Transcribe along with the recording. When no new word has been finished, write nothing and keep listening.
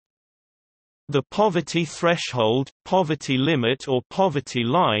The poverty threshold, poverty limit or poverty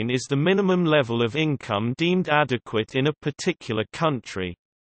line is the minimum level of income deemed adequate in a particular country.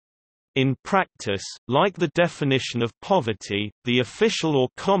 In practice, like the definition of poverty, the official or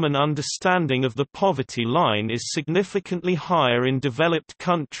common understanding of the poverty line is significantly higher in developed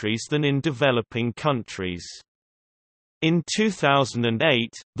countries than in developing countries. In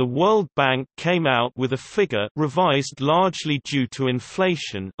 2008, the World Bank came out with a figure revised largely due to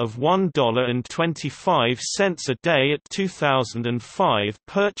inflation of $1.25 a day at 2005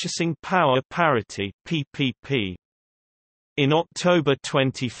 purchasing power parity (PPP). In October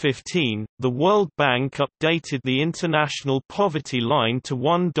 2015, the World Bank updated the international poverty line to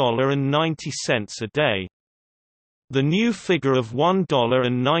 $1.90 a day. The new figure of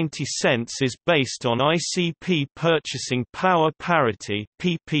 $1.90 is based on ICP purchasing power parity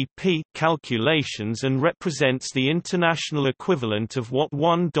 (PPP) calculations and represents the international equivalent of what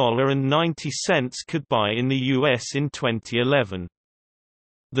 $1.90 could buy in the US in 2011.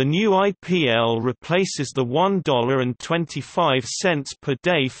 The new IPL replaces the $1.25 per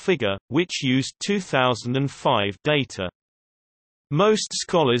day figure, which used 2005 data. Most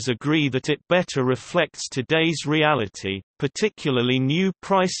scholars agree that it better reflects today's reality, particularly new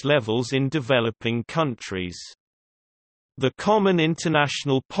price levels in developing countries. The common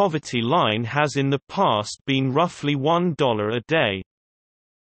international poverty line has in the past been roughly $1 a day.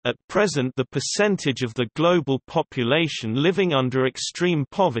 At present, the percentage of the global population living under extreme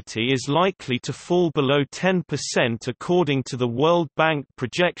poverty is likely to fall below 10% according to the World Bank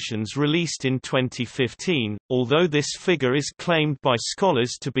projections released in 2015, although this figure is claimed by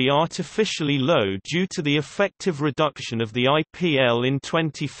scholars to be artificially low due to the effective reduction of the IPL in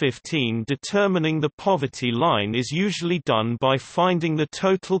 2015. Determining the poverty line is usually done by finding the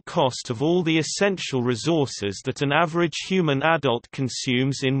total cost of all the essential resources that an average human adult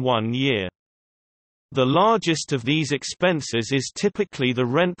consumes in 1 year. The largest of these expenses is typically the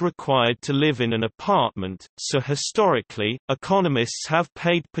rent required to live in an apartment, so historically, economists have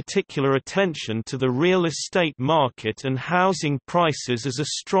paid particular attention to the real estate market and housing prices as a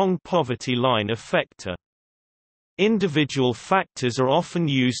strong poverty line effector. Individual factors are often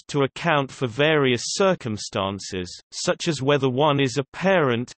used to account for various circumstances, such as whether one is a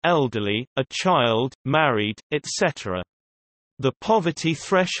parent, elderly, a child, married, etc. The poverty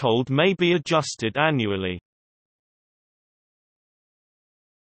threshold may be adjusted annually.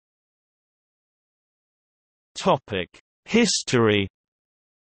 History.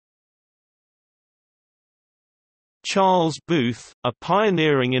 Charles Booth, a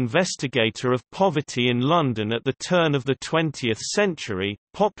pioneering investigator of poverty in London at the turn of the 20th century,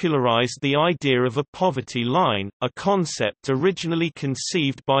 popularised the idea of a poverty line, a concept originally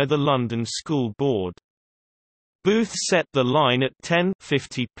conceived by the London School Board. Booth set the line at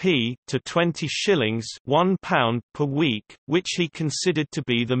 10.50p to 20 shillings £1 per week, which he considered to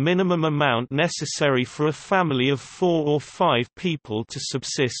be the minimum amount necessary for a family of 4 or 5 people to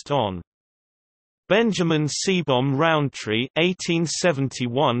subsist on. Benjamin Seebohm Rowntree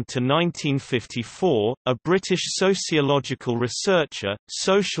 (1871–1954), a British sociological researcher,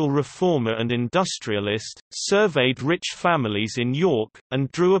 social reformer and industrialist, surveyed rich families in York,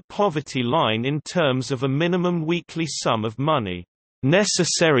 and drew a poverty line in terms of a minimum weekly sum of money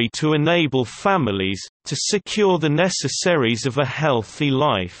necessary to enable families to secure the necessaries of a healthy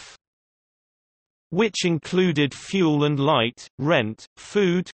life, which included fuel and light, rent,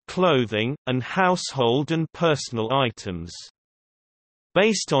 food, clothing, and household and personal items.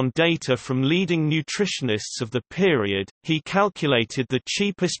 Based on data from leading nutritionists of the period, he calculated the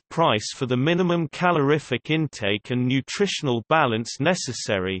cheapest price for the minimum calorific intake and nutritional balance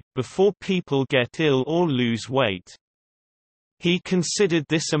necessary, before people get ill or lose weight. He considered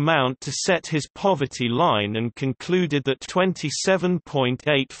this amount to set his poverty line and concluded that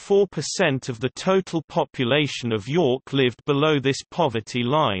 27.84% of the total population of York lived below this poverty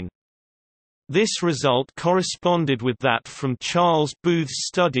line. This result corresponded with that from Charles Booth's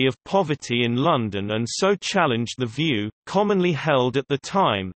study of poverty in London and so challenged the view, commonly held at the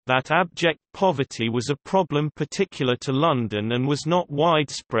time, that abject poverty was a problem particular to London and was not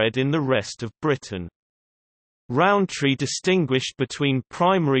widespread in the rest of Britain. Rowntree distinguished between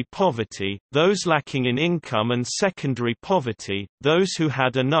primary poverty, those lacking in income, and secondary poverty, those who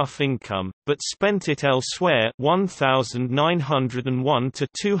had enough income, but spent it elsewhere. 1901 to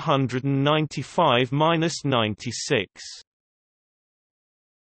 295–96.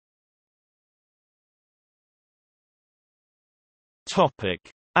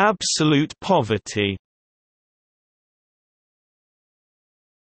 Absolute poverty.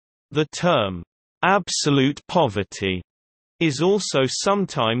 The term absolute poverty is also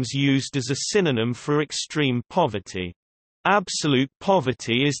sometimes used as a synonym for extreme poverty. Absolute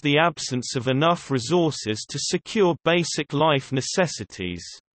poverty is the absence of enough resources to secure basic life necessities.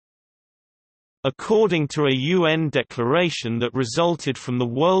 According to a UN declaration that resulted from the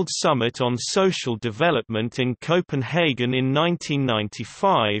World Summit on Social Development in Copenhagen in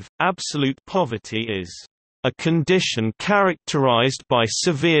 1995, absolute poverty is a condition characterized by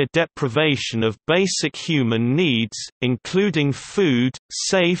severe deprivation of basic human needs, including food,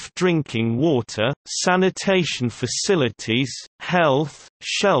 safe drinking water, sanitation facilities, health,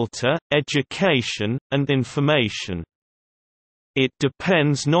 shelter, education, and information. It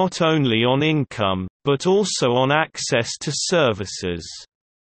depends not only on income, but also on access to services.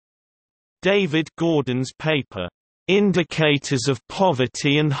 David Gordon's paper, "Indicators of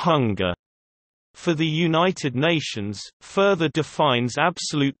Poverty and Hunger," for the United Nations, further defines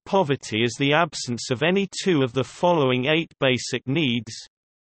absolute poverty as the absence of any two of the following 8 basic needs.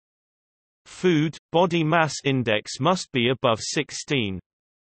 Food – body mass index must be above 16.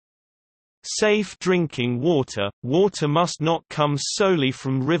 Safe drinking water – water must not come solely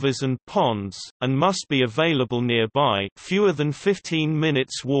from rivers and ponds, and must be available nearby, fewer than 15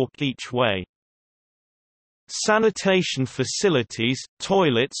 minutes walk each way. Sanitation facilities,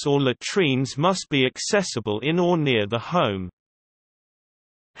 toilets or latrines must be accessible in or near the home.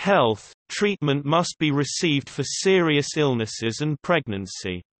 Health, treatment must be received for serious illnesses and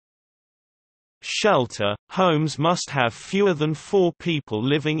pregnancy. Shelter, homes must have fewer than 4 people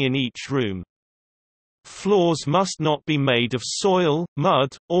living in each room. Floors must not be made of soil, mud,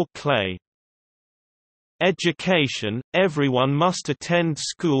 or clay. Education, everyone must attend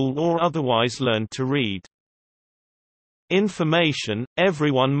school or otherwise learn to read. Information,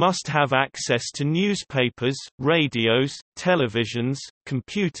 everyone must have access to newspapers, radios, televisions,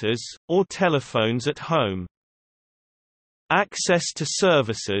 computers, or telephones at home. Access to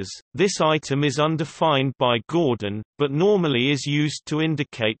services, this item is undefined by Gordon, but normally is used to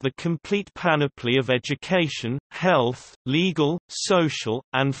indicate the complete panoply of education, health, legal, social,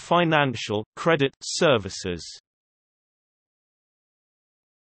 and financial credit services.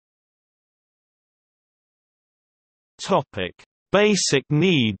 Topic: Basic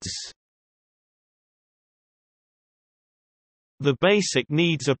needs. The basic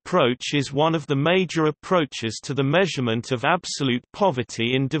needs approach is one of the major approaches to the measurement of absolute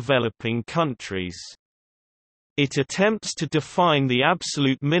poverty in developing countries. It attempts to define the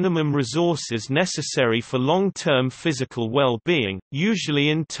absolute minimum resources necessary for long-term physical well-being, usually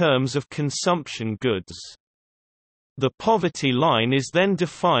in terms of consumption goods. The poverty line is then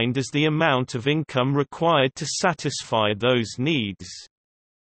defined as the amount of income required to satisfy those needs.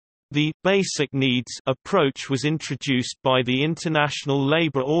 The basic needs approach was introduced by the International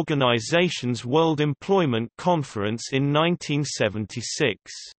Labour Organization's World Employment Conference in 1976.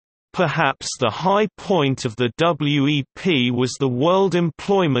 Perhaps the high point of the WEP was the World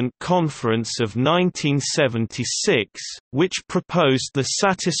Employment Conference of 1976, which proposed the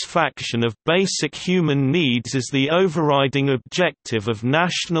satisfaction of basic human needs as the overriding objective of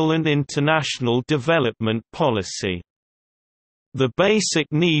national and international development policy. The basic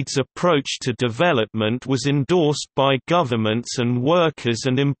needs approach to development was endorsed by governments and workers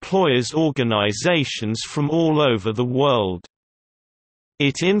and employers' organizations from all over the world.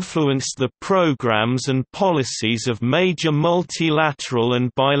 It influenced the programs and policies of major multilateral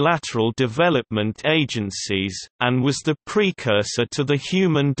and bilateral development agencies, and was the precursor to the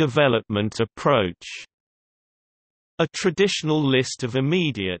Human Development Approach. A traditional list of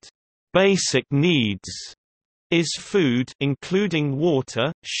immediate, basic needs is food, including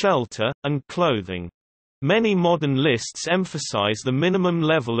water, shelter, and clothing. Many modern lists emphasize the minimum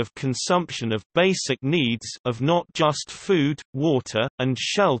level of consumption of basic needs of not just food, water, and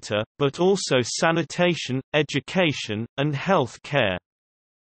shelter, but also sanitation, education, and health care.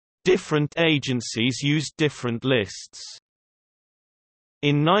 Different agencies use different lists.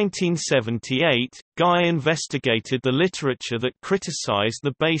 In 1978, Guy investigated the literature that criticized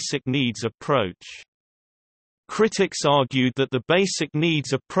the basic needs approach. Critics argued that the basic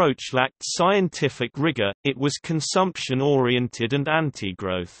needs approach lacked scientific rigor, it was consumption-oriented and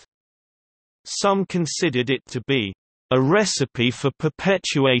anti-growth. Some considered it to be a recipe for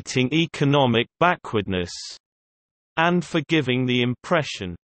perpetuating economic backwardness, and for giving the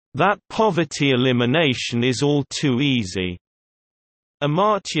impression that poverty elimination is all too easy.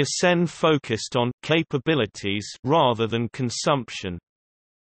 Amartya Sen focused on capabilities rather than consumption.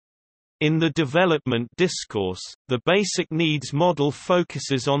 In the development discourse, the basic needs model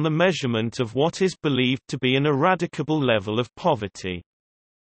focuses on the measurement of what is believed to be an eradicable level of poverty.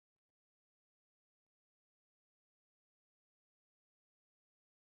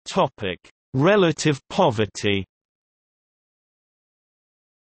 Relative poverty.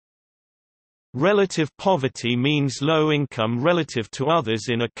 Relative poverty means low income relative to others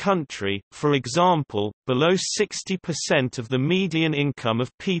in a country, for example, below 60% of the median income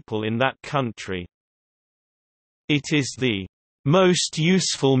of people in that country. It is the most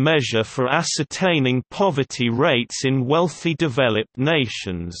useful measure for ascertaining poverty rates in wealthy developed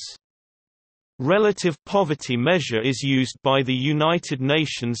nations. Relative poverty measure is used by the United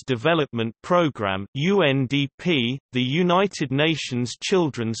Nations Development Programme (UNDP), the United Nations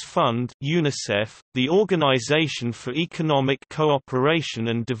Children's Fund (UNICEF), the Organisation for Economic Cooperation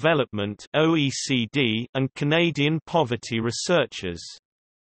and Development (OECD), and Canadian poverty researchers.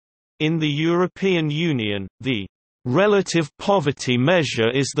 In the European Union, the relative poverty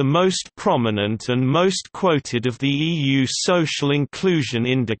measure is the most prominent and most quoted of the EU social inclusion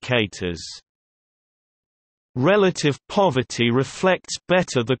indicators. Relative poverty reflects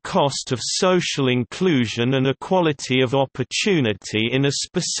better the cost of social inclusion and equality of opportunity in a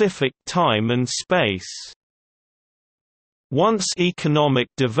specific time and space. Once economic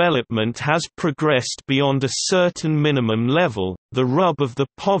development has progressed beyond a certain minimum level, the rub of the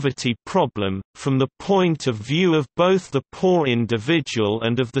poverty problem, from the point of view of both the poor individual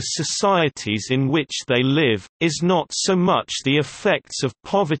and of the societies in which they live, is not so much the effects of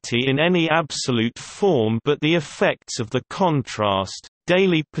poverty in any absolute form but the effects of the contrast,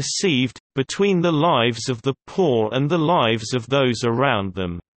 daily perceived, between the lives of the poor and the lives of those around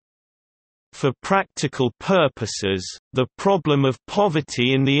them. For practical purposes, the problem of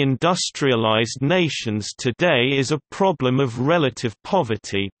poverty in the industrialized nations today is a problem of relative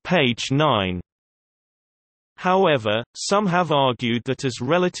poverty, page 9. However, some have argued that as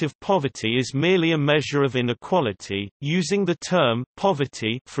relative poverty is merely a measure of inequality, using the term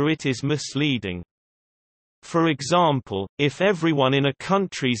poverty for it is misleading. For example, if everyone in a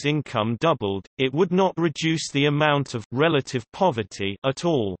country's income doubled, it would not reduce the amount of relative poverty at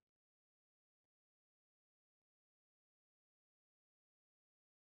all.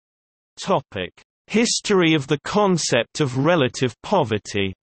 History of the concept of relative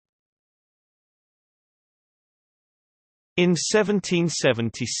poverty. In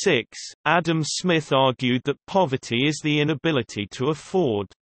 1776, Adam Smith argued that poverty is the inability to afford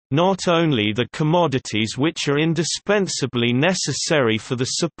not only the commodities which are indispensably necessary for the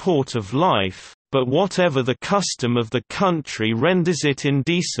support of life, but whatever the custom of the country renders it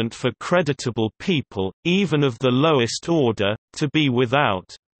indecent for creditable people, even of the lowest order, to be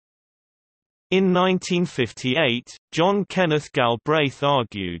without. In 1958, John Kenneth Galbraith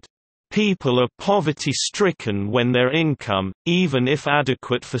argued, "People are poverty-stricken when their income, even if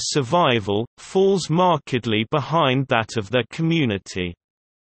adequate for survival, falls markedly behind that of their community."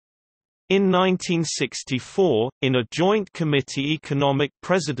 In 1964, in a Joint Committee Economic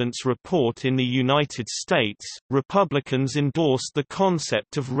President's Report in the United States, Republicans endorsed the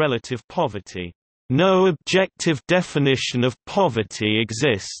concept of relative poverty. "No objective definition of poverty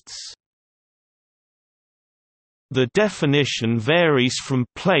exists. The definition varies from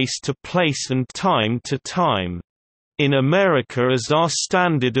place to place and time to time. In America, as our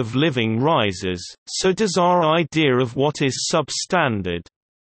standard of living rises, so does our idea of what is substandard."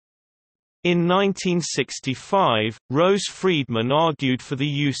 In 1965, Rose Friedman argued for the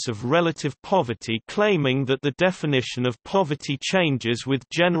use of relative poverty, claiming that the definition of poverty changes with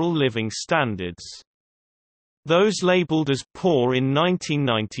general living standards. Those labeled as poor in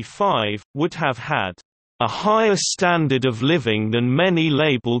 1995, would have had a higher standard of living than many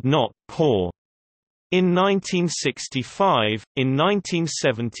labeled not poor. In 1965, in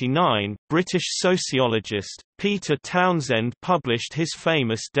 1979, British sociologist, Peter Townsend published his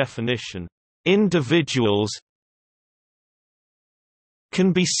famous definition, "Individuals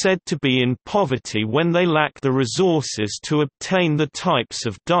can be said to be in poverty when they lack the resources to obtain the types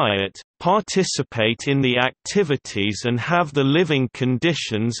of diet, participate in the activities and have the living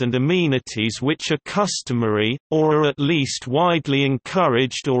conditions and amenities which are customary, or are at least widely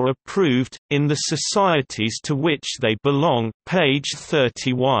encouraged or approved, in the societies to which they belong." Page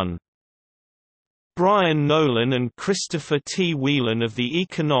 31. Brian Nolan and Christopher T. Whelan of the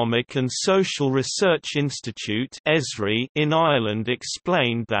Economic and Social Research Institute in Ireland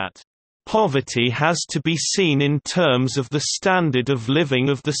explained that, "Poverty has to be seen in terms of the standard of living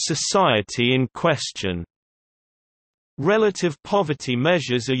of the society in question." Relative poverty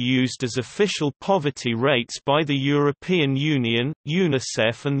measures are used as official poverty rates by the European Union,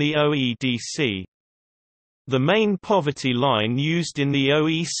 UNICEF and the OECD. The main poverty line used in the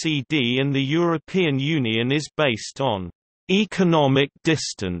OECD and the European Union is based on economic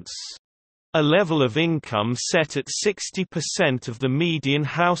distance. A level of income set at 60% of the median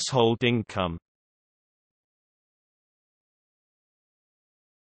household income.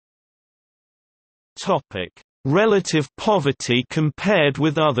 Topic: Relative poverty compared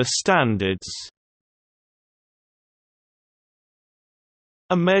with other standards.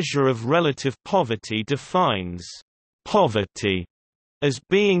 A measure of relative poverty defines poverty as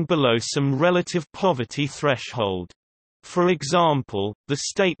being below some relative poverty threshold. For example, the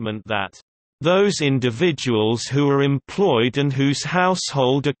statement that those individuals who are employed and whose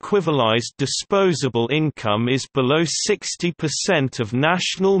household equivalized disposable income is below 60% of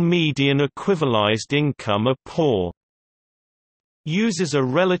national median equivalized income are poor. Uses a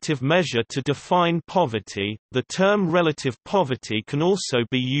relative measure to define poverty. The term relative poverty can also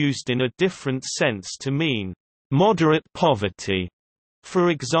be used in a different sense to mean moderate poverty.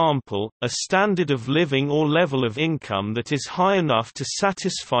 For example, a standard of living or level of income that is high enough to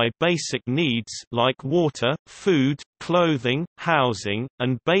satisfy basic needs like water, food, clothing, housing,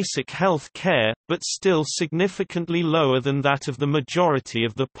 and basic health care, but still significantly lower than that of the majority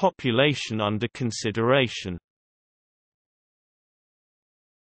of the population under consideration.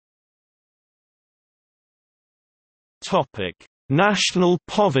 Topic: National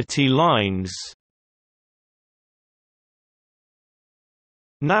poverty lines.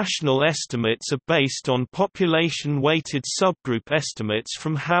 National estimates are based on population-weighted subgroup estimates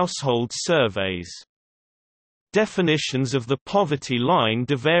from household surveys. Definitions of the poverty line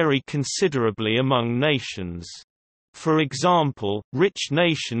vary considerably among nations. For example, rich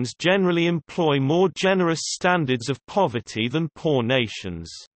nations generally employ more generous standards of poverty than poor nations.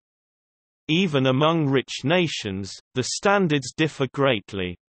 Even among rich nations, the standards differ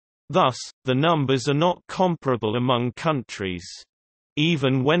greatly. Thus, the numbers are not comparable among countries.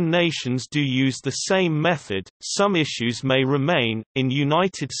 Even when nations do use the same method, some issues may remain. In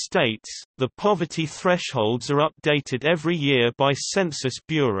United States, the poverty thresholds are updated every year by Census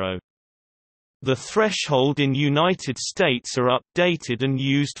Bureau. The threshold in United States are updated and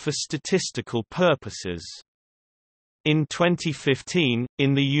used for statistical purposes. In 2015,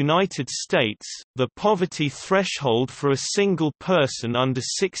 in the United States, the poverty threshold for a single person under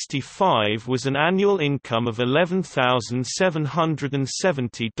 65 was an annual income of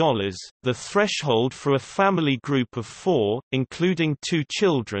 $11,770. The threshold for a family group of 4, including 2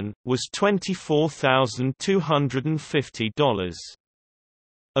 children, was $24,250.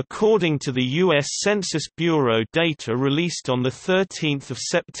 According to the U.S. Census Bureau data released on 13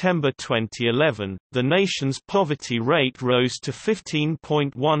 September 2011, the nation's poverty rate rose to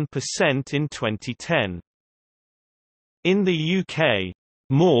 15.1% in 2010. In the UK,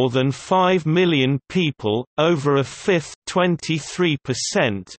 more than 5 million people, over a fifth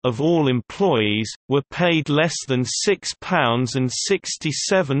 (23%) of all employees, were paid less than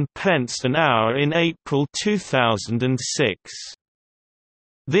 £6.67 an hour in April 2006.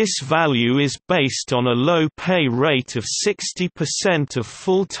 This value is based on a low pay rate of 60% of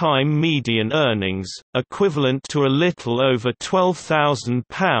full-time median earnings, equivalent to a little over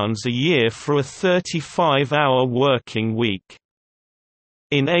 £12,000 a year for a 35-hour working week.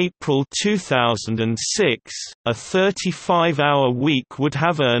 In April 2006, a 35-hour week would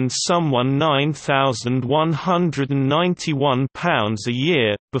have earned someone £9,191 a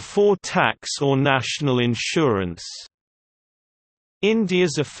year, before tax or national insurance.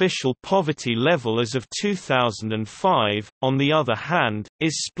 India's official poverty level as of 2005, on the other hand,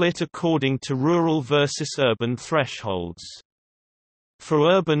 is split according to rural versus urban thresholds.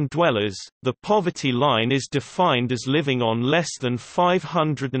 For urban dwellers, the poverty line is defined as living on less than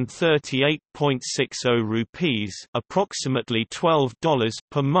 538.60 rupees, approximately $12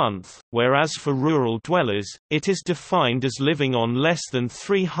 per month, whereas for rural dwellers, it is defined as living on less than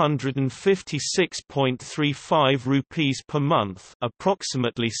 356.35 rupees per month,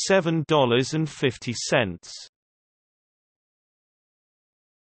 approximately $7.50.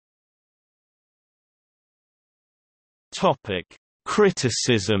 Topic: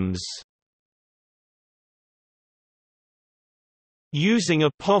 Criticisms. Using a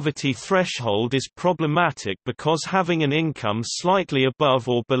poverty threshold is problematic because having an income slightly above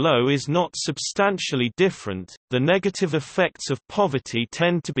or below is not substantially different. The negative effects of poverty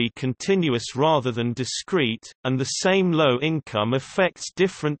tend to be continuous rather than discrete, and the same low income affects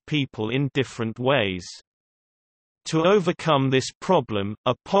different people in different ways. To overcome this problem,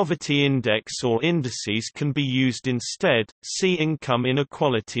 a poverty index or indices can be used instead. See income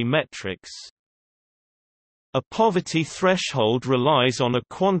inequality metrics. A poverty threshold relies on a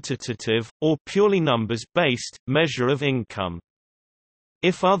quantitative, or purely numbers-based, measure of income.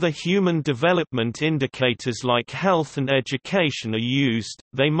 If other human development indicators like health and education are used,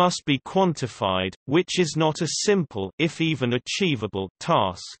 they must be quantified, which is not a simple, if even achievable,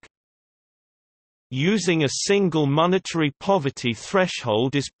 task. Using a single monetary poverty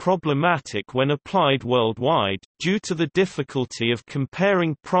threshold is problematic when applied worldwide, due to the difficulty of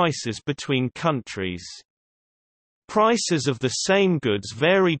comparing prices between countries. Prices of the same goods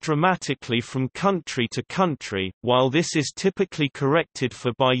vary dramatically from country to country, while this is typically corrected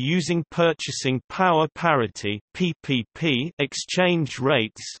for by using purchasing power parity (PPP) exchange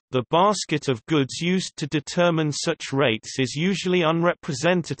rates. The basket of goods used to determine such rates is usually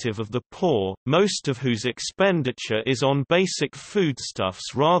unrepresentative of the poor, most of whose expenditure is on basic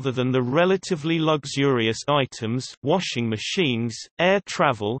foodstuffs rather than the relatively luxurious items, washing machines, air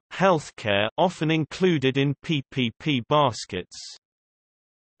travel, healthcare, often included in PPP baskets.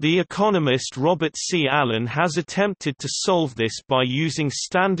 The economist Robert C. Allen has attempted to solve this by using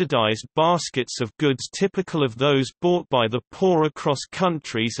standardized baskets of goods typical of those bought by the poor across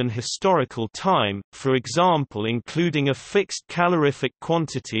countries and historical time, for example including a fixed calorific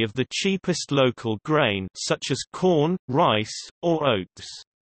quantity of the cheapest local grain such as corn, rice, or oats.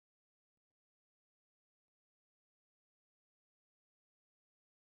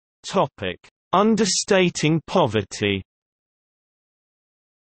 Understating poverty.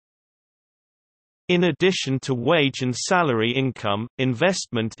 In addition to wage and salary income,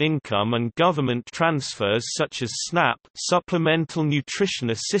 investment income and government transfers such as SNAP Supplemental Nutrition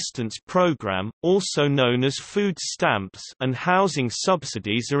Assistance Program, also known as food stamps, and housing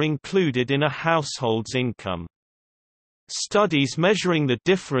subsidies are included in a household's income. Studies measuring the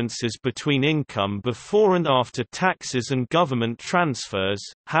differences between income before and after taxes and government transfers,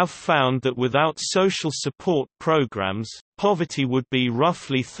 have found that without social support programs, poverty would be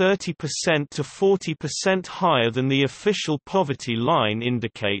roughly 30% to 40% higher than the official poverty line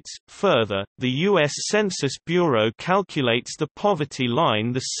indicates. Further, the U.S. Census Bureau calculates the poverty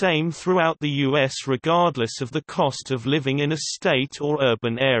line the same throughout the U.S. regardless of the cost of living in a state or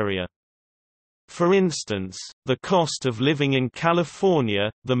urban area. For instance, the cost of living in California,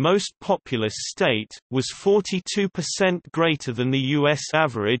 the most populous state, was 42% greater than the U.S.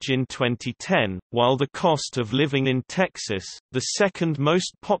 average in 2010, while the cost of living in Texas, the second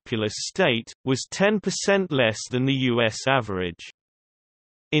most populous state, was 10% less than the U.S. average.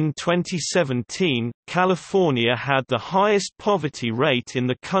 In 2017, California had the highest poverty rate in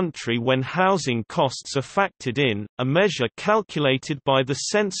the country when housing costs are factored in, a measure calculated by the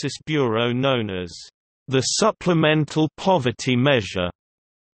Census Bureau known as the Supplemental Poverty Measure.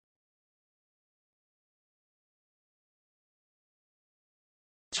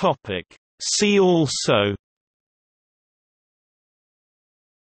 See also: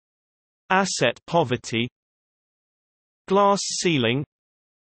 asset poverty, glass ceiling,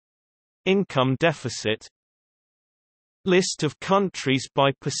 income deficit, list of countries by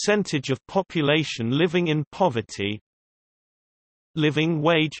percentage of population living in poverty, living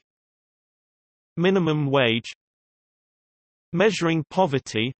wage, minimum wage, measuring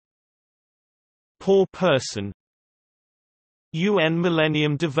poverty, poor person, UN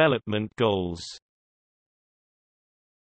Millennium Development Goals.